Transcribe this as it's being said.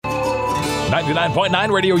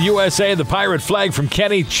99.9 Radio USA, the pirate flag from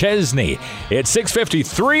Kenny Chesney. It's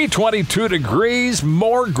 6:53, 22 degrees.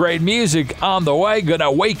 More great music on the way.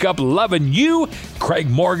 Gonna wake up loving you. Craig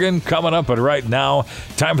Morgan coming up, but right now,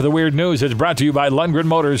 time for the weird news. It's brought to you by Lundgren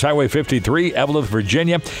Motors, Highway 53, Evelyn,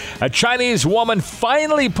 Virginia. A Chinese woman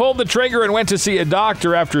finally pulled the trigger and went to see a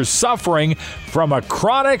doctor after suffering from a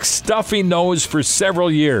chronic stuffy nose for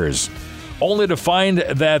several years, only to find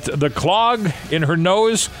that the clog in her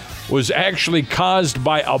nose was actually caused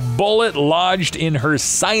by a bullet lodged in her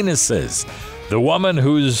sinuses. The woman,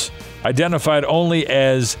 who's identified only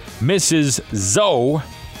as Mrs. Zoe,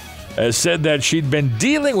 said that she'd been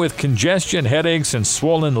dealing with congestion, headaches, and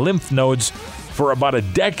swollen lymph nodes for about a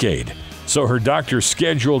decade. So her doctor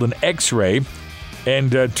scheduled an x-ray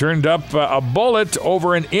and turned up a bullet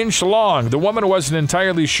over an inch long. The woman wasn't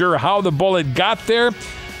entirely sure how the bullet got there,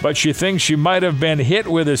 but she thinks she might have been hit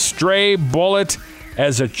with a stray bullet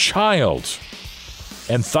as a child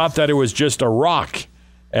and thought that it was just a rock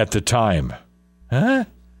at the time. Huh?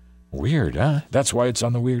 Weird, huh? That's why it's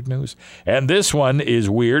on the weird news. And this one is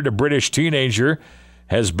weird. A British teenager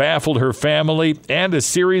has baffled her family and a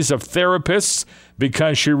series of therapists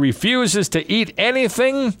because she refuses to eat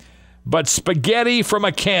anything but spaghetti from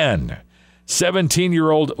a can.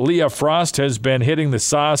 17-year-old Leah Frost has been hitting the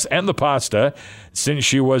sauce and the pasta since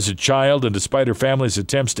she was a child, and despite her family's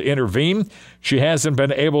attempts to intervene, she hasn't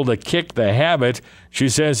been able to kick the habit. She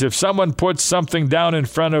says, if someone puts something down in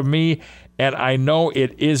front of me and I know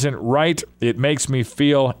it isn't right, it makes me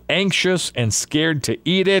feel anxious and scared to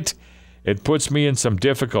eat it. It puts me in some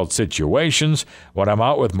difficult situations when I'm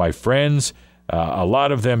out with my friends. A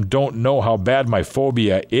lot of them don't know how bad my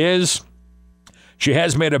phobia is. She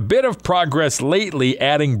has made a bit of progress lately,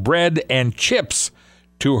 adding bread and chips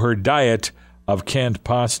to her diet of canned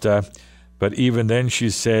pasta. But even then,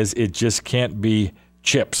 she says it just can't be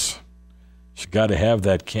chips. She's got to have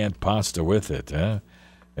that canned pasta with it. Huh?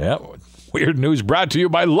 Yeah. Weird news brought to you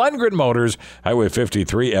by Lundgren Motors, Highway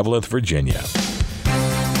 53, Evelyn, Virginia.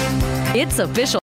 It's official.